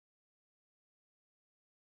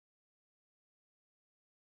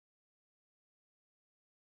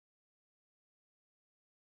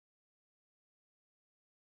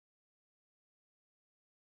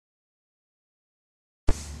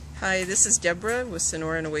Hi, this is Deborah with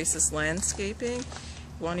Sonora and Oasis Landscaping,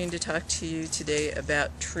 wanting to talk to you today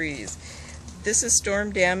about trees. This is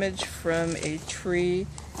storm damage from a tree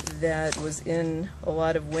that was in a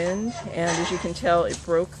lot of wind, and as you can tell, it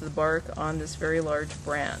broke the bark on this very large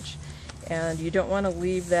branch. And you don't want to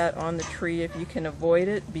leave that on the tree if you can avoid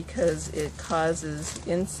it, because it causes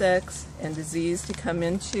insects and disease to come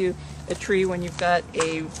into a tree when you've got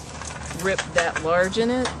a rip that large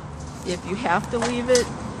in it. If you have to leave it,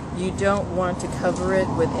 you don't want to cover it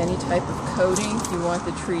with any type of coating. You want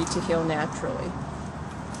the tree to heal naturally.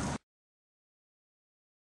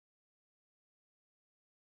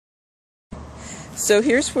 So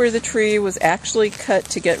here's where the tree was actually cut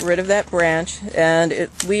to get rid of that branch, and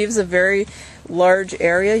it leaves a very large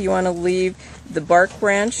area. You want to leave the bark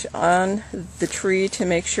branch on the tree to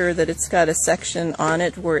make sure that it's got a section on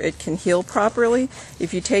it where it can heal properly.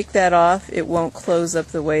 If you take that off, it won't close up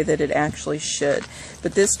the way that it actually should.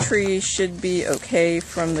 But this tree should be okay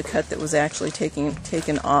from the cut that was actually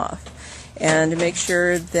taken off. And make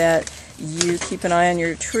sure that you keep an eye on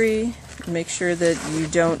your tree. Make sure that you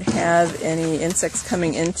don't have any insects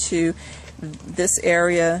coming into this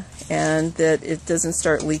area and that it doesn't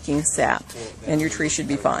start leaking sap, and your tree should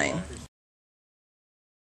be fine.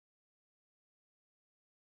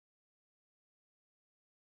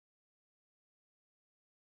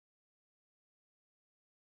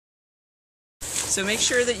 So make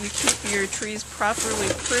sure that you keep your trees properly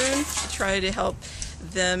pruned to try to help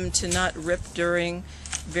them to not rip during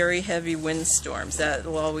very heavy windstorms. That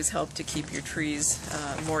will always help to keep your trees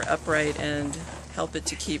more upright and help it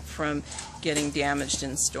to keep from getting damaged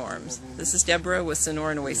in storms. This is Deborah with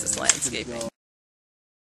Sonora and Oasis Landscaping.